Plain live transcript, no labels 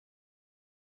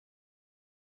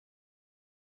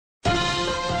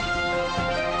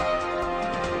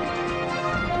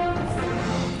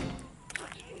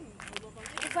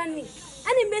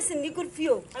send good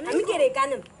feel. I mean, get a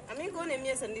cannon. I mean, go name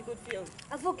yes and good feel.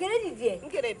 I forget it, dear.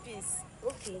 Get a piece.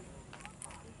 Okay.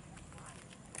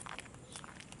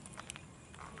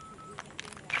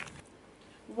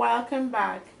 Welcome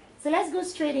back. So let's go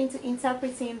straight into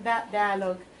interpreting that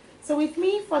dialogue. So with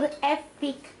me for the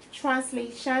Efik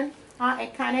translation are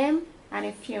Ekanem and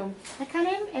Efik.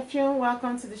 Ekanem, Efik,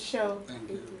 welcome to the show. Thank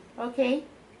you. Okay.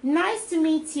 Nice to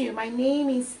meet you. My name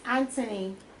is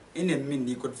Anthony. Ene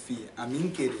mini could fee,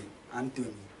 Aminkere,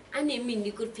 Anthony. Ane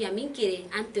mini could be Aminkere,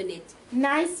 Antoinette.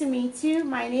 Nice to meet you.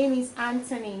 My name is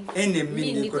Anthony. Ene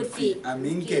mini could fee,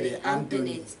 Aminkere,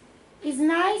 Anthony. It's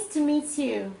nice to meet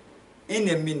you.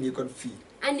 Ene mini could fee.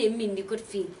 Ane mini could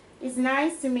fee. It's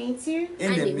nice to meet you.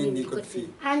 Ene mini could fee.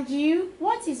 And you,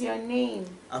 what is your name?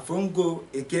 Afongo,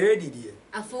 a keredidia.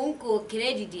 Afonko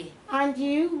Keredi. And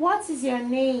you, what is your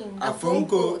name?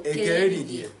 Afongo, a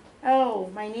keredidia. Oh,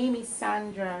 my name is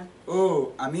Sandra.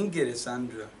 Oh, Aminkere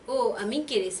Sandra. Oh,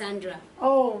 Aminkere Sandra.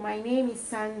 Oh, my name is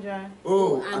Sandra.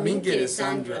 Oh, Aminkere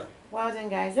Sandra. Well done,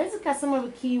 guys. Let's look at some of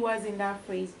the key words in that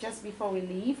phrase just before we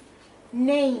leave.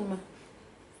 Name.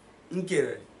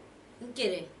 Nkere.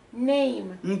 Nkere.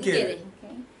 Name. Nkere.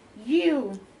 Okay.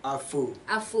 You. Afo.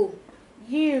 Afo.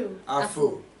 You.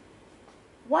 Afo.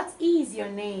 What is your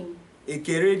name? A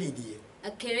keredidia.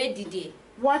 A Keredi.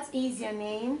 What is your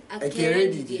name? A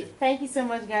Keredi. Thank you so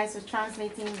much, guys, for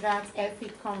translating that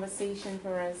epic conversation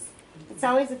for us. It's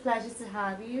always a pleasure to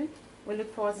have you. We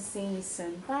look forward to seeing you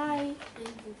soon. Bye.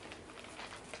 Thank you.